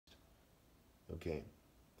Okay?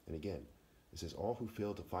 And again, it says, all who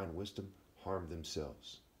fail to find wisdom harm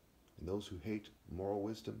themselves. And those who hate moral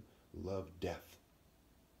wisdom love death.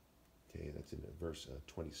 Okay, that's in verse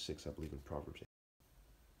 26, I believe, in Proverbs.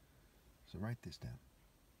 So write this down.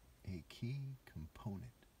 A key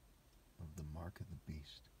component of the mark of the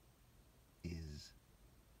beast is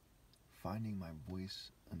finding my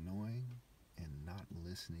voice annoying and not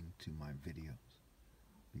listening to my videos,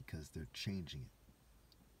 because they're changing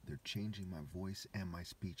it. They're changing my voice and my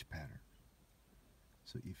speech pattern.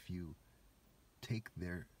 So if you take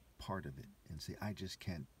their part of it and say, I just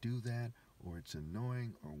can't do that, or it's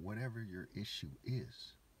annoying, or whatever your issue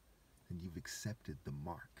is, then you've accepted the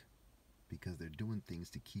mark, because they're doing things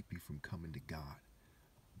to keep you from coming to God.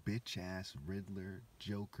 Bitch ass Riddler,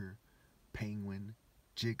 Joker, Penguin,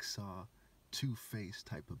 Jigsaw, Two-Face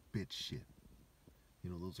type of bitch shit. You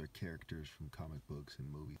know, those are characters from comic books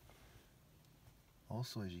and movies.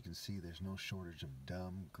 Also, as you can see, there's no shortage of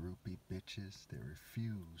dumb, groupie bitches that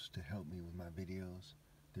refuse to help me with my videos.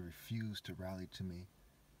 They refuse to rally to me.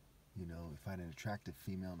 You know, if I had an attractive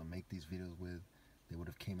female to make these videos with, they would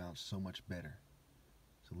have came out so much better.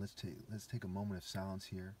 So let's take a moment of silence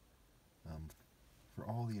here for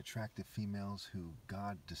all the attractive females who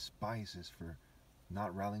God despises for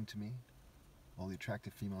not rallying to me. All the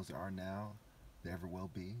attractive females there are now, there ever will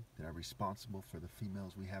be, that are responsible for the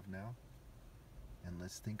females we have now. And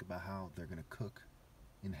let's think about how they're going to cook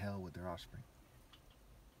in hell with their offspring.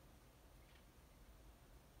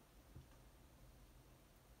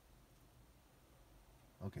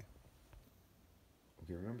 Okay.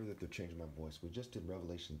 Okay, remember that they're changing my voice. We just did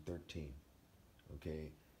Revelation 13,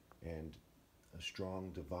 okay? And a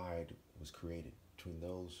strong divide was created between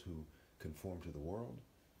those who conform to the world,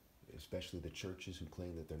 especially the churches who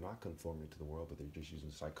claim that they're not conforming to the world, but they're just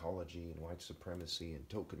using psychology and white supremacy and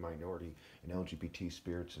token minority and LGBT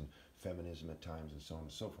spirits and feminism at times and so on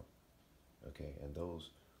and so forth. Okay, and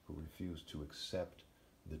those who refuse to accept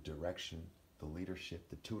the direction, the leadership,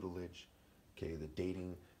 the tutelage, okay, the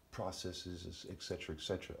dating processes, etc.,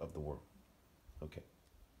 of the world. Okay.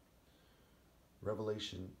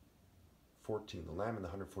 Revelation 14, the Lamb and the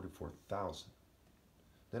 144,000.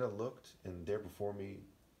 Then I looked, and there before me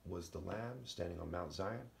was the Lamb standing on Mount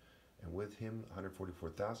Zion, and with him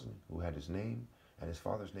 144,000 who had his name and his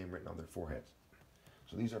father's name written on their foreheads.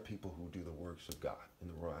 So these are people who do the works of God in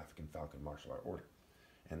the Royal African Falcon Martial Art Order.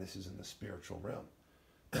 And this is in the spiritual realm.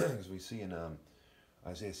 As we see in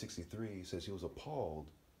Isaiah 63, he says he was appalled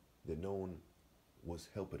that no one was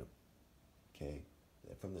helping him. Okay?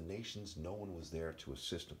 From the nations, no one was there to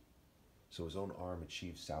assist him. So his own arm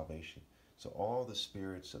achieved salvation. So all the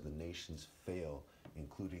spirits of the nations fail,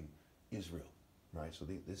 including Israel, right? So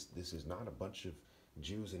this is not a bunch of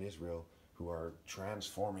Jews in Israel who are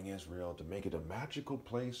transforming Israel to make it a magical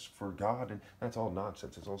place for God, and that's all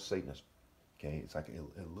nonsense. It's all Satanism. Okay, it's like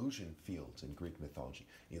Elysian fields in Greek mythology.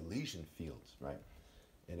 Elysian fields, right?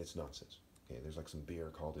 And it's nonsense. Okay, there's like some beer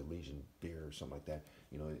called Elysian beer or something like that.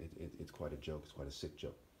 You know, it's quite a joke. It's quite a sick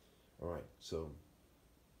joke. All right, so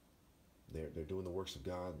they're doing the works of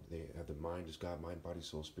God. They have the mind as God, mind, body,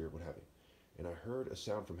 soul, spirit, what have you. And I heard a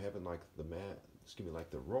sound from heaven like like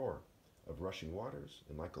the roar of rushing waters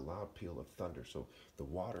and like a loud peal of thunder. So the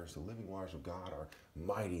waters, the living waters of God are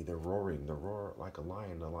mighty. They're roaring. They roar like a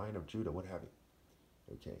lion, the Lion of Judah, what have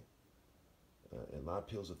you. Okay. And loud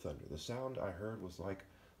peals of thunder. The sound I heard was like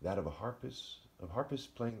that of harpists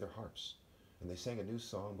playing their harps. And they sang a new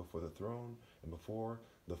song before the throne and before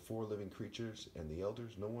the four living creatures and the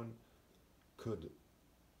elders. No one could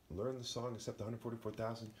learn the song except the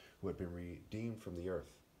 144,000 who had been redeemed from the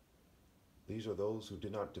earth. These are those who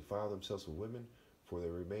did not defile themselves with women, for they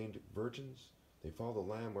remained virgins. They follow the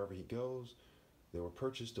Lamb wherever he goes. They were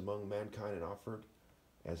purchased among mankind and offered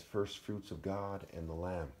as first fruits of God and the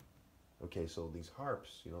Lamb. Okay, so these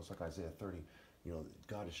harps, you know, it's like Isaiah 30, you know,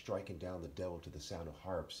 God is striking down the devil to the sound of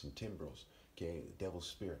harps and timbrels, okay, the devil's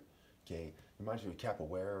spirit, okay. It reminds me of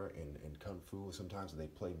capoeira and kung fu. Sometimes they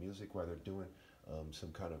play music while they're doing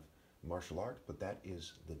some kind of martial art, but that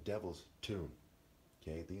is the devil's tune,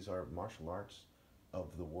 okay. These are martial arts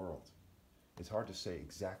of the world. It's hard to say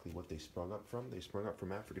exactly what they sprung up from. They sprung up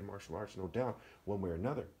from African martial arts, no doubt, one way or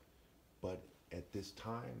another. But at this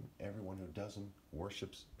time, everyone who does them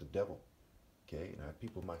worships the devil. Okay, and I have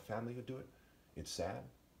people in my family who do it. It's sad.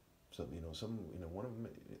 So one of them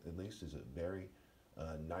at least is a very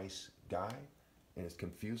nice guy, and it's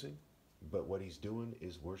confusing. But what he's doing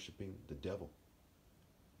is worshiping the devil.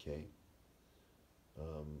 Okay,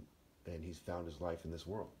 and he's found his life in this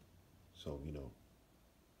world. So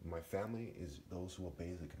my family is those who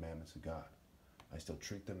obey the commandments of God. I still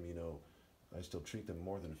treat them, I still treat them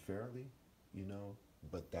more than fairly. you know,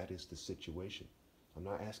 but that is the situation. I'm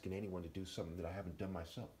not asking anyone to do something that I haven't done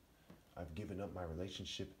myself. I've given up my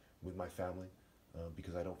relationship with my family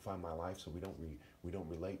because I don't find my life, so we don't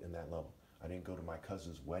relate in that level. I didn't go to my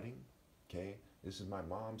cousin's wedding. Okay, this is my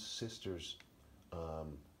mom's sister's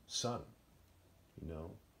son, you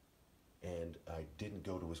know, and I didn't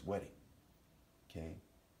go to his wedding. Okay,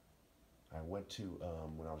 I went to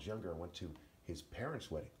when I was younger. I went to his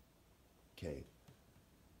parents' wedding. Okay,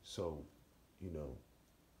 so you know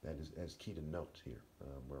that's key to note here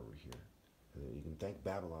where we're here. You can thank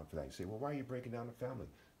Babylon for that. You say, well, why are you breaking down the family?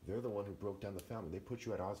 They're the one who broke down the family. They put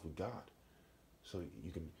you at odds with God. So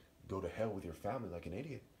you can go to hell with your family like an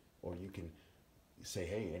idiot. Or you can say,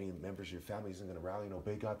 hey, any members of your family isn't going to rally and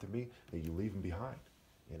obey God through me, then you leave them behind.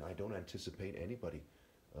 And I don't anticipate anybody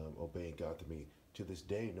obeying God through me. To this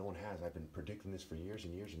day, no one has. I've been predicting this for years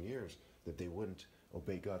and years and years, that they wouldn't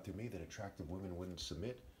obey God through me, that attractive women wouldn't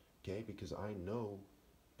submit, okay? Because I know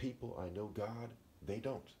people, I know God, they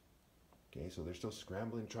don't. Okay, so they're still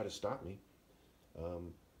scrambling to try to stop me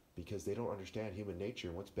because they don't understand human nature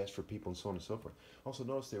and what's best for people and so on and so forth. Also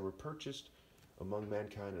notice they were purchased among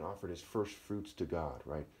mankind and offered as first fruits to God,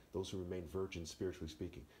 right? Those who remain virgins, spiritually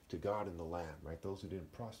speaking, to God and the Lamb, right? Those who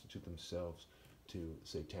didn't prostitute themselves to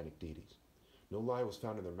satanic deities. No lie was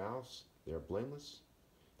found in their mouths. They are blameless.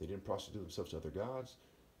 They didn't prostitute themselves to other gods.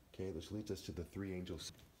 Okay, this leads us to the three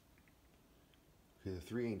angels. Okay, the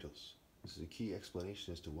three angels. This is a key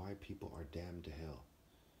explanation as to why people are damned to hell.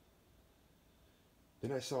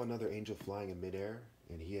 Then I saw another angel flying in midair,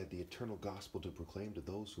 and he had the eternal gospel to proclaim to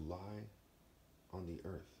those who lie on the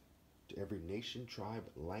earth, to every nation, tribe,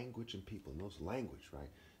 language, and people. And those language, right?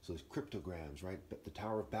 So it's cryptograms, right? But the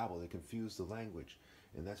Tower of Babel, they confused the language.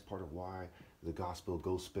 And that's part of why the gospel,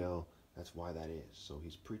 gospel, that's why that is. So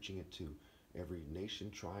he's preaching it to every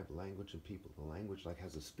nation, tribe, language, and people. The language like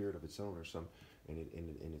has a spirit of its own or some, and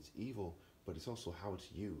it's evil, but it's also how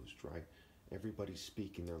it's used, right? Everybody's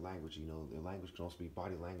speaking their language. You know, their language can also be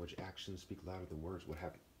body language, actions speak louder than words, what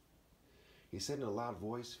have you. He said in a loud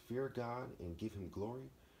voice, fear God and give him glory,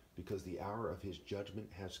 because the hour of his judgment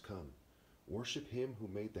has come. Worship him who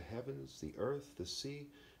made the heavens, the earth, the sea,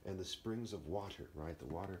 and the springs of water, right?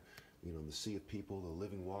 The water, you know, the sea of people, the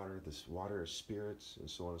living water, this water of spirits, and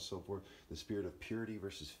so on and so forth. The spirit of purity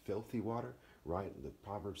versus filthy water, right? The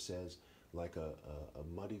proverb says, like a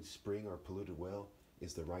muddied spring or polluted well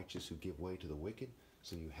is the righteous who give way to the wicked.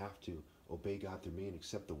 So you have to obey God through me and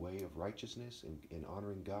accept the way of righteousness and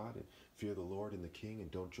honoring God and fear the Lord and the King, and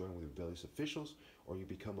don't join with rebellious officials, or you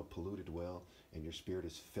become a polluted well and your spirit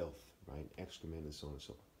is filth, right? Excrement and so on and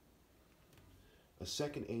so forth. A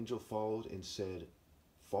second angel followed and said,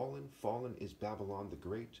 fallen, fallen is Babylon the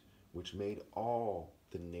Great, which made all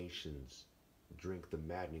the nations drink the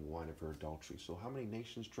maddening wine of her adultery. So how many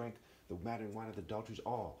nations drank the maddening wine of the adulteries?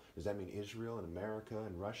 All. Does that mean Israel and America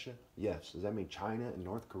and Russia? Yes. Does that mean China and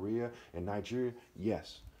North Korea and Nigeria?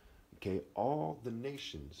 Yes. Okay, all the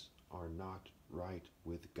nations are not right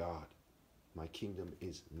with God. My kingdom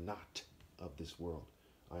is not of this world.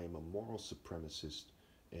 I am a moral supremacist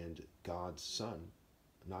and God's son,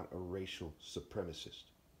 not a racial supremacist.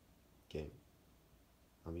 Okay?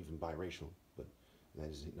 I'm even biracial, but that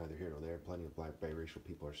is neither here nor there. Plenty of black biracial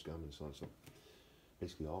people are scum and so on and so on.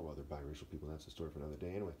 Basically all other biracial people. That's a story for another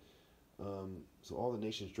day. Anyway, so all the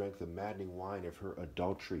nations drank the maddening wine of her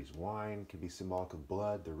adulteries. Wine can be symbolic of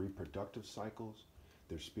blood, the reproductive cycles.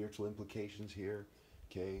 There's spiritual implications here.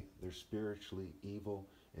 Okay? They're spiritually evil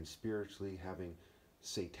and spiritually having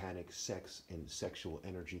satanic sex and sexual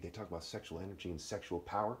energy. They talk about sexual energy and sexual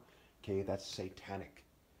power. Okay? That's satanic.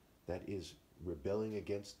 That is rebelling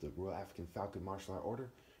against the Royal African Falcon Martial Art Order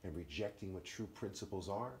and rejecting what true principles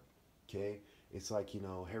are. Okay? It's like, you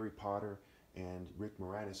know, Harry Potter and Rick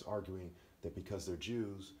Moranis arguing that because they're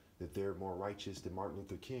Jews, that they're more righteous than Martin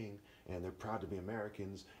Luther King, and they're proud to be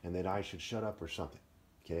Americans, and that I should shut up or something.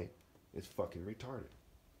 Okay? It's fucking retarded.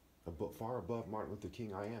 Far above Martin Luther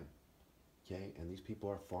King I am. Okay? And these people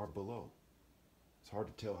are far below. It's hard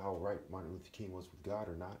to tell how right Martin Luther King was with God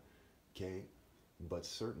or not. Okay? But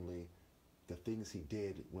certainly the things he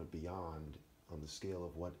did went beyond on the scale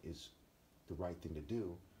of what is the right thing to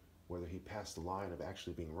do. Whether he passed the line of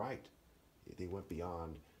actually being right, they went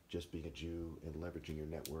beyond just being a Jew and leveraging your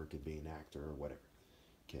network and being an actor or whatever.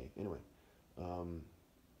 Okay, anyway.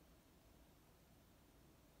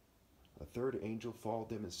 A third angel followed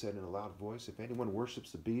them and said in a loud voice, if anyone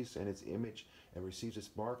worships the beast and its image and receives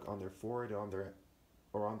its mark on their forehead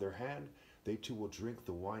or on their hand, they too will drink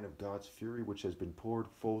the wine of God's fury, which has been poured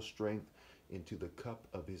full strength into the cup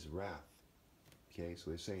of his wrath. Okay, so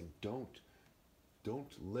they're saying don't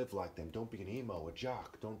Don't live like them. Don't be an emo, a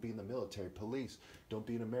jock. Don't be in the military, police. Don't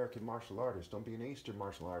be an American martial artist. Don't be an Eastern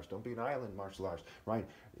martial artist. Don't be an island martial artist, right?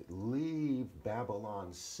 Leave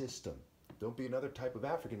Babylon's system. Don't be another type of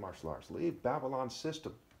African martial arts. Leave Babylon's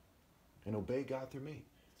system and obey God through me.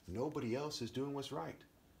 Nobody else is doing what's right.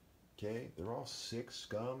 Okay? They're all sick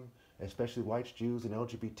scum, especially whites, Jews, and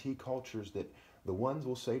LGBT cultures that the ones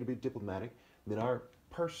will say to be diplomatic that are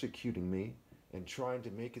persecuting me and trying to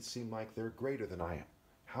make it seem like they're greater than I am.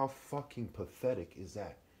 How fucking pathetic is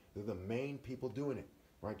that? They're the main people doing it,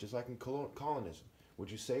 right? Just like in colonism. Would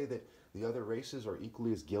you say that the other races are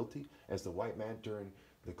equally as guilty as the white man during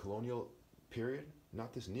the colonial period?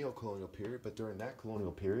 Not this neo-colonial period, but during that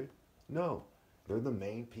colonial period? No. They're the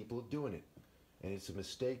main people doing it. And it's a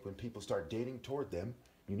mistake when people start dating toward them.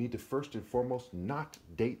 You need to first and foremost not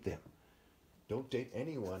date them. Don't date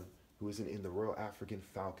anyone who isn't in the Royal African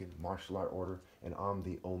Falcon Martial Art Order, and I'm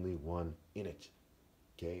the only one in it.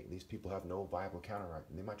 Okay? These people have no viable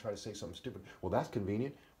counter-argument. They might try to say something stupid. Well, that's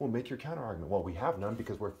convenient. Well, make your counter-argument. Well, we have none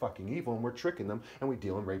because we're fucking evil and we're tricking them and we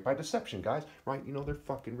deal in rape by deception, guys. Right? You know, they're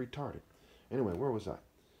fucking retarded. Anyway, where was I?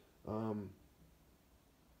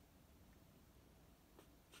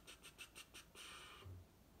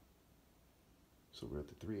 So we're at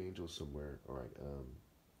the three angels somewhere. All right.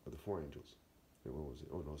 Or the four angels. Wait, what was it?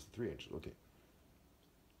 Oh, no, it's the three angels. Okay.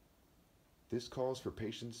 This calls for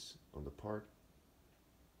patience on the part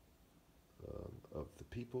of the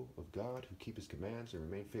people of God who keep his commands and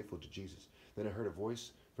remain faithful to Jesus. Then I heard a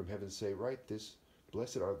voice from heaven say, write this,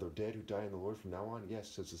 blessed are the dead who die in the Lord from now on. Yes,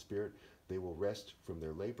 says the Spirit, they will rest from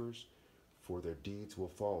their labors, for their deeds will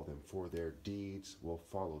follow them. For their deeds will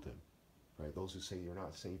follow them. Right? Those who say you're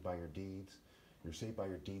not saved by your deeds, you're saved by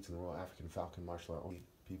your deeds in the Royal African Falcon Martial Art Order.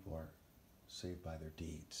 People are saved by their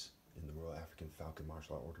deeds in the Royal African Falcon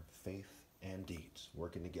Martial Art Order. Faith and deeds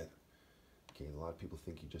working together. Okay, a lot of people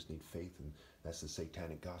think you just need faith, and that's the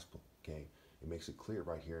satanic gospel. Okay, it makes it clear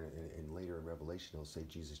right here, and later in Revelation, it'll say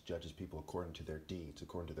Jesus judges people according to their deeds.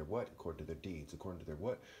 According to their what? According to their deeds. According to their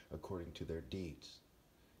what? According to their deeds.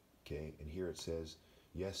 Okay, and here it says,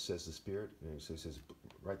 yes, says the Spirit, and it says,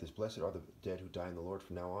 write this, blessed are the dead who die in the Lord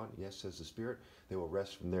from now on. Yes, says the Spirit, they will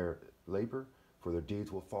rest from their labor, for their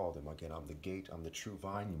deeds will follow them. Again, I'm the gate, I'm the true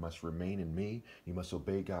vine. You must remain in me. You must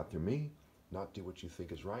obey God through me, not do what you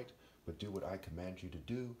think is right, but do what I command you to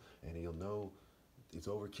do, and you'll know it's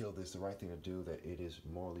overkill, this is the right thing to do, that it is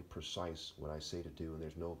morally precise what I say to do, and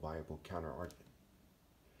there's no viable counter-argument.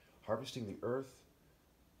 Harvesting the earth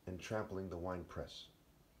and trampling the winepress.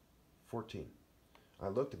 14. I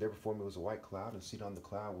looked, and there before me was a white cloud, and seated on the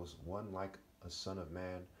cloud was one like a son of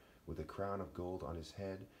man, with a crown of gold on his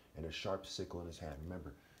head, and a sharp sickle in his hand.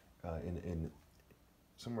 Remember, in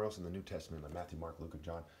somewhere else in the New Testament, like Matthew, Mark, Luke, and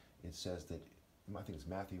John, it says that, I think it's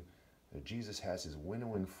Matthew, Jesus has his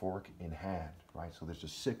winnowing fork in hand, right? So there's a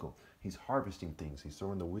sickle. He's harvesting things. He's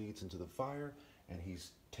throwing the weeds into the fire, and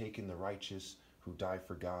he's taking the righteous who die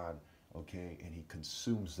for God, okay, and he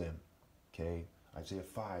consumes them, okay? Isaiah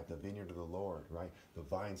 5, the vineyard of the Lord, right? The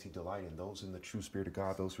vines he delights in, those in the true spirit of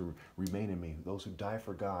God, those who remain in me, those who die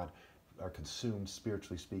for God are consumed,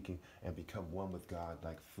 spiritually speaking, and become one with God,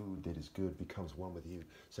 like food that is good becomes one with you.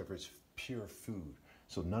 So it's pure food.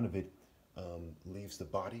 So none of it leaves the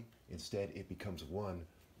body. Instead, it becomes one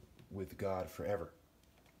with God forever.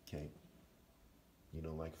 Okay. You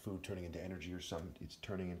know, like food turning into energy or something. It's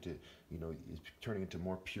turning into, you know, it's turning into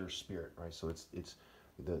more pure spirit, right? So it's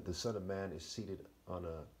the Son of Man is seated on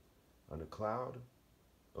a cloud,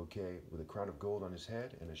 okay, with a crown of gold on his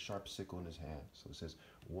head and a sharp sickle in his hand. So it says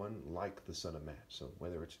one like the Son of Man. So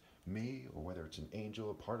whether it's me or whether it's an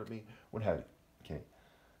angel, a part of me, what have you. Okay.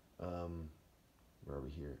 Where are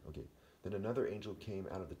we here? Okay. Then another angel came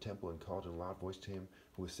out of the temple and called in a loud voice to him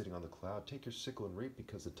who was sitting on the cloud, take your sickle and reap,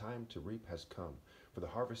 because the time to reap has come. For the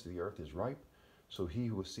harvest of the earth is ripe. So he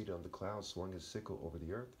who was seated on the cloud swung his sickle over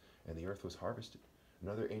the earth, and the earth was harvested.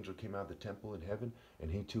 Another angel came out of the temple in heaven,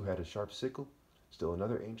 and he too had a sharp sickle. Still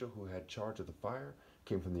another angel who had charge of the fire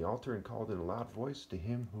came from the altar and called in a loud voice to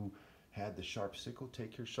him who had the sharp sickle,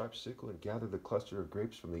 take your sharp sickle and gather the cluster of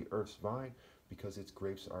grapes from the earth's vine, because its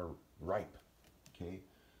grapes are ripe. Okay,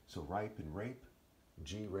 so ripe and rape,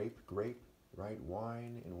 rape, grape, right?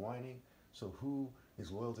 Wine and whining. So who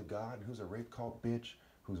is loyal to God, and who's a rape cult bitch,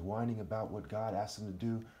 who's whining about what God asked him to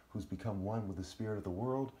do, who's become one with the spirit of the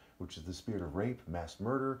world, which is the spirit of rape, mass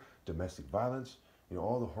murder, domestic violence, you know,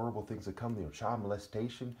 all the horrible things that come, you know, child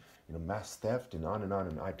molestation, you know, mass theft, and on,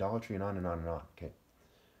 and idolatry, and on and on and on. Okay.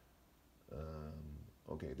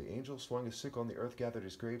 Okay, the angel swung his sickle on the earth, gathered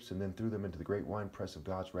his grapes, and then threw them into the great winepress of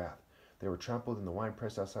God's wrath. They were trampled in the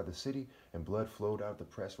winepress outside the city, and blood flowed out of the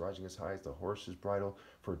press, rising as high as the horse's bridle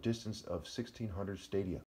for a distance of 1,600 stadia.